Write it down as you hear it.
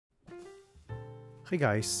Hey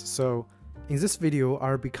guys, so in this video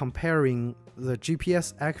I'll be comparing the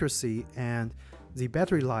GPS accuracy and the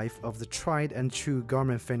battery life of the tried and true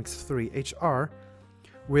Garmin Fenix 3 HR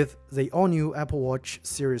with the all-new Apple Watch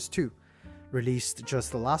Series 2, released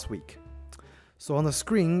just last week. So on the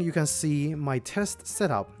screen you can see my test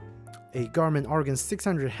setup, a Garmin Oregon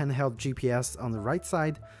 600 handheld GPS on the right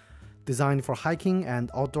side, designed for hiking and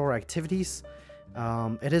outdoor activities.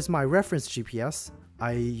 It is my reference GPS.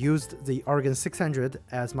 I used the Oregon 600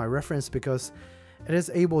 as my reference because it is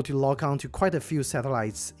able to lock on to quite a few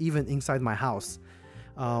satellites even inside my house,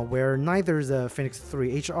 where neither the Fenix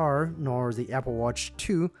 3 HR nor the Apple Watch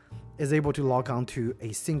 2 is able to lock on to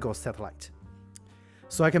a single satellite.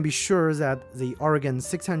 So I can be sure that the Oregon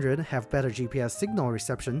 600 have better GPS signal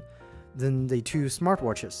reception than the two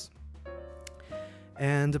smartwatches.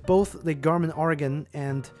 And both the Garmin Oregon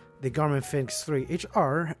and the Garmin Fenix 3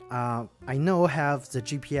 HR, I know have the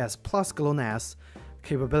GPS plus GLONASS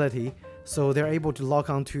capability, so they're able to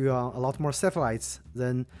lock onto a lot more satellites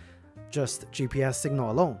than just GPS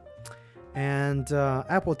signal alone. And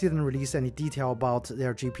Apple didn't release any detail about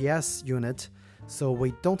their GPS unit, so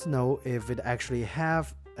we don't know if it actually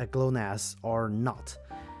have a GLONASS or not.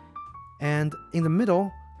 And in the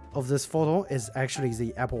middle of this photo is actually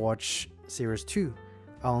the Apple Watch Series 2.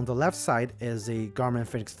 On the left side is the Garmin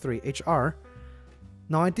Fenix 3 HR.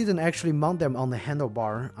 Now I didn't actually mount them on the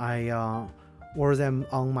handlebar. I wore them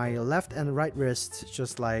on my left and right wrist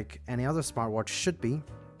just like any other smartwatch should be.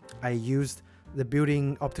 I used the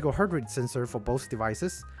built-in optical heart rate sensor for both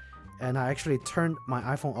devices, and I actually turned my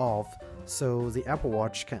iPhone off so the Apple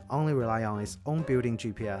Watch can only rely on its own built-in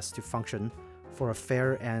GPS to function for a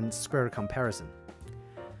fair and square comparison.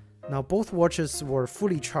 Now both watches were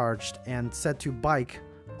fully charged and set to bike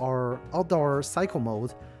or outdoor cycle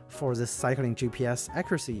mode for the cycling GPS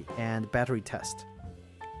accuracy and battery test.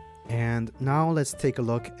 And now let's take a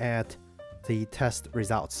look at the test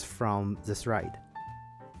results from this ride.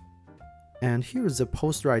 And here's the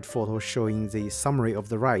post-ride photo showing the summary of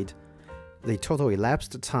the ride. The total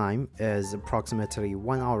elapsed time is approximately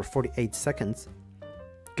 1 hour 48 seconds,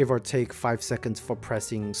 give or take 5 seconds for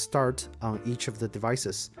pressing start on each of the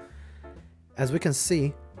devices. As we can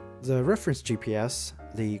see, the reference GPS,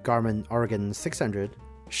 the Garmin Oregon 600,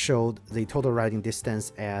 showed the total riding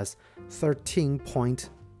distance as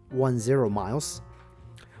 13.10 miles,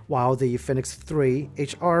 while the Fenix 3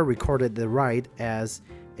 HR recorded the ride as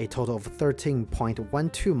a total of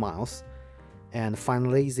 13.12 miles, and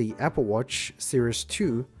finally the Apple Watch Series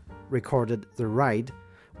 2 recorded the ride,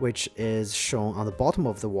 which is shown on the bottom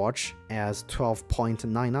of the watch as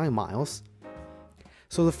 12.99 miles.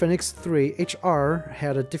 So the Fenix 3 HR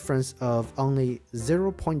had a difference of only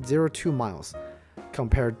 0.02 miles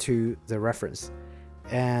compared to the reference,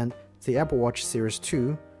 and the Apple Watch Series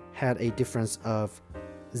 2 had a difference of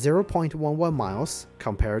 0.11 miles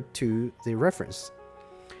compared to the reference.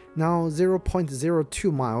 Now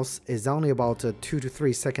 0.02 miles is only about 2 to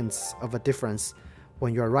 3 seconds of a difference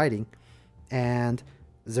when you are riding, and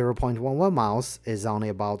 0.11 miles is only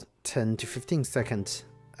about 10 to 15 seconds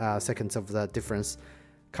of the difference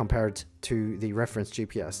compared to the reference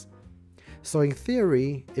GPS. So in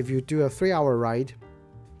theory, if you do a 3-hour ride,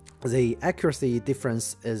 the accuracy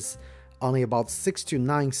difference is only about 6 to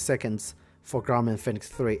 9 seconds for Garmin Fenix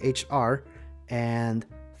 3 HR and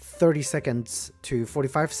 30 seconds to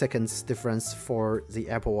 45 seconds difference for the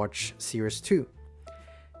Apple Watch Series 2.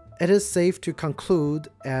 It is safe to conclude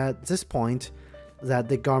at this point that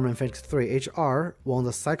the Garmin Fenix 3 HR won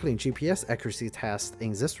the cycling GPS accuracy test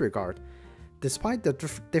in this regard, despite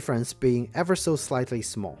the difference being ever so slightly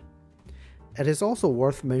small. It is also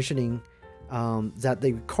worth mentioning that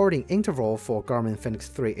the recording interval for Garmin Fenix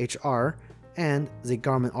 3 HR and the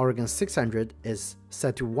Garmin Oregon 600 is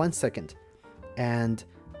set to 1 second, and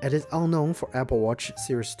it is unknown for Apple Watch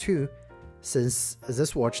Series 2 since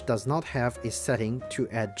this watch does not have a setting to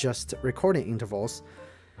adjust recording intervals.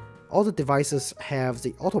 All the devices have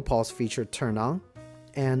the auto pause feature turned on,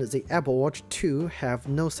 and the Apple Watch 2 have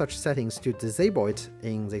no such settings to disable it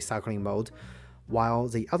in the cycling mode, while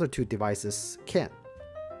the other two devices can.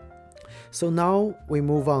 So now we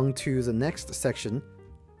move on to the next section,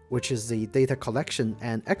 which is the data collection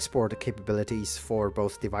and export capabilities for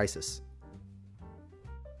both devices.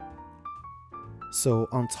 So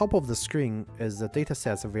on top of the screen is the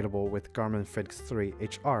datasets available with Garmin Fenix 3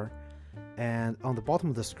 HR, and on the bottom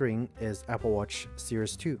of the screen is Apple Watch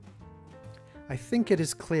Series 2. I think it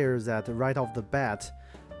is clear that right off the bat,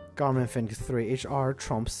 Garmin Fenix 3 HR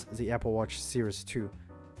trumps the Apple Watch Series 2.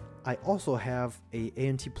 I also have a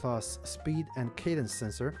ANT Plus speed and cadence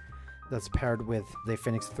sensor that's paired with the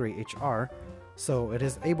Fenix 3 HR, So it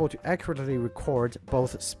is able to accurately record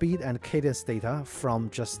both speed and cadence data from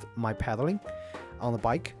just my pedaling on the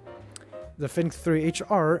bike. The Fenix 3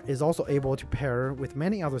 HR is also able to pair with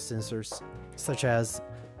many other sensors, such as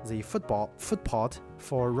the footpod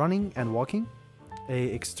for running and walking, an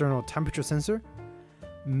external temperature sensor,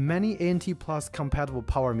 many ANT Plus compatible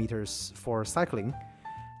power meters for cycling,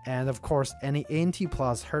 and of course any ANT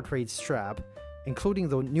Plus heart rate strap, including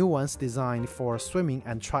the new ones designed for swimming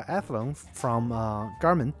and triathlon from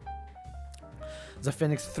Garmin. The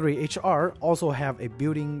Fenix 3 HR also have a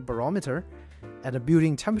built-in barometer and a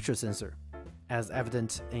built-in temperature sensor, as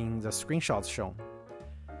evident in the screenshots shown.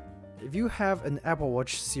 If you have an Apple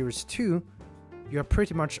Watch Series 2, you are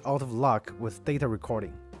pretty much out of luck with data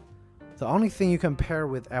recording. The only thing you can pair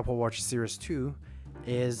with Apple Watch Series 2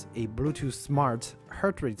 is a Bluetooth Smart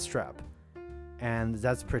heart rate strap, and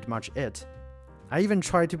that's pretty much it. I even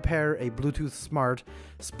tried to pair a Bluetooth Smart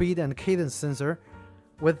speed and cadence sensor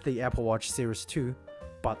with the Apple Watch Series 2,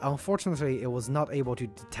 but unfortunately it was not able to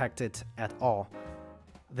detect it at all.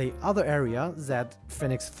 The other area that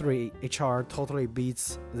Fenix 3 HR totally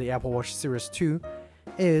beats the Apple Watch Series 2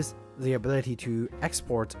 is the ability to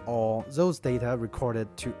export all those data recorded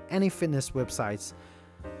to any fitness websites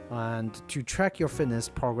and to track your fitness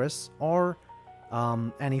progress, or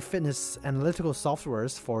any fitness analytical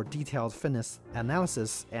softwares for detailed fitness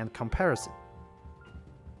analysis and comparison.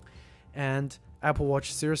 And Apple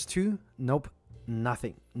Watch Series 2, nope,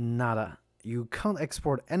 nothing, nada. You can't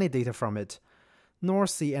export any data from it, nor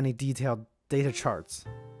see any detailed data charts.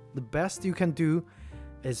 The best you can do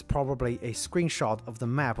is probably a screenshot of the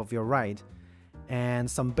map of your ride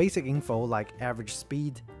and some basic info like average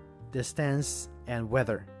speed, distance, and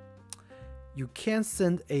weather. You can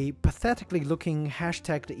send a pathetically looking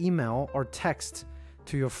hashtagged email or text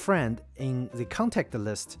to your friend in the contact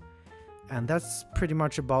list, and that's pretty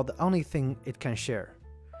much about the only thing it can share.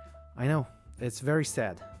 I know, it's very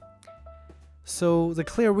sad. So the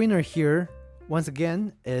clear winner here, once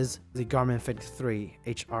again, is the Garmin Fenix 3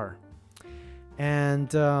 HR.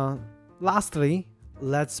 And lastly,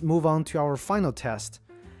 let's move on to our final test,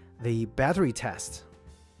 the battery test.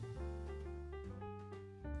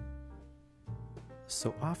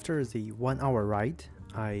 So after the 1 hour ride,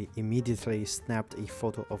 I immediately snapped a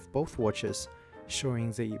photo of both watches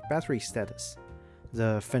showing the battery status.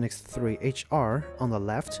 The Fenix 3 HR on the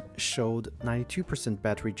left showed 92%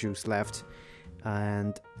 battery juice left,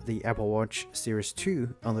 and the Apple Watch Series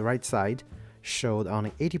 2 on the right side showed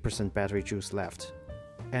only 80% battery juice left.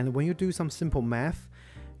 And when you do some simple math,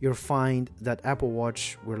 you'll find that Apple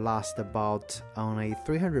Watch will last about only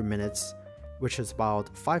 300 minutes, which is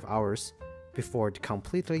about 5 hours, before it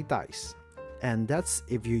completely dies. And that's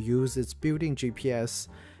if you use its built-in GPS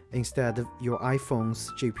instead of your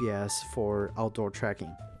iPhone's GPS for outdoor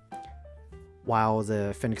tracking. While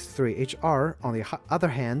the Fenix 3 HR, on the other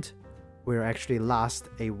hand, will actually last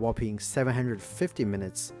a whopping 750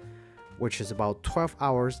 minutes, which is about 12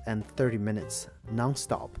 hours and 30 minutes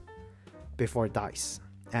non-stop before it dies.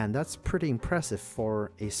 And that's pretty impressive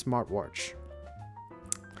for a smartwatch.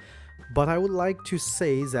 But I would like to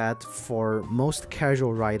say that for most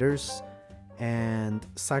casual riders and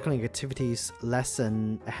cycling activities less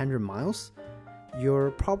than 100 miles,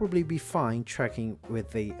 you'll probably be fine tracking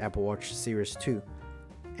with the Apple Watch Series 2,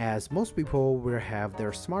 as most people will have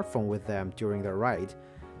their smartphone with them during their ride,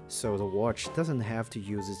 so the watch doesn't have to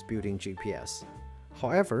use its built-in GPS.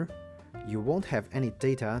 However, you won't have any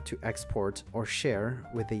data to export or share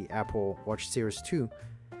with the Apple Watch Series 2,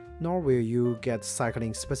 nor will you get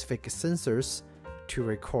cycling-specific sensors to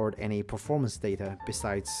record any performance data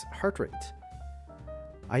besides heart rate.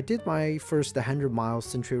 I did my first 100-mile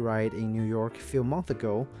century ride in New York a few months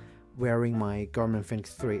ago wearing my Garmin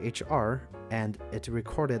Fenix 3 HR, and it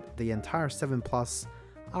recorded the entire 7+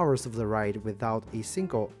 hours of the ride without a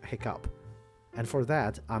single hiccup. And for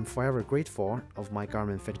that, I'm forever grateful of my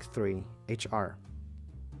Garmin Fenix 3 HR.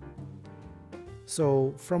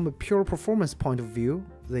 So from a pure performance point of view,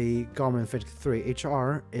 the Garmin Fenix 3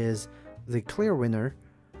 HR is the clear winner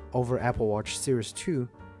over Apple Watch Series 2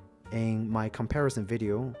 in my comparison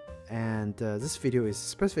video, and this video is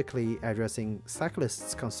specifically addressing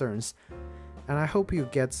cyclists' concerns, and I hope you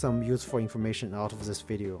get some useful information out of this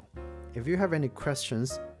video. If you have any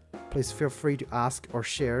questions, please feel free to ask or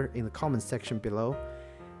share in the comment section below,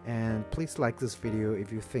 and please like this video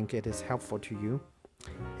if you think it is helpful to you.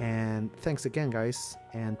 And thanks again guys,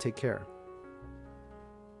 and take care.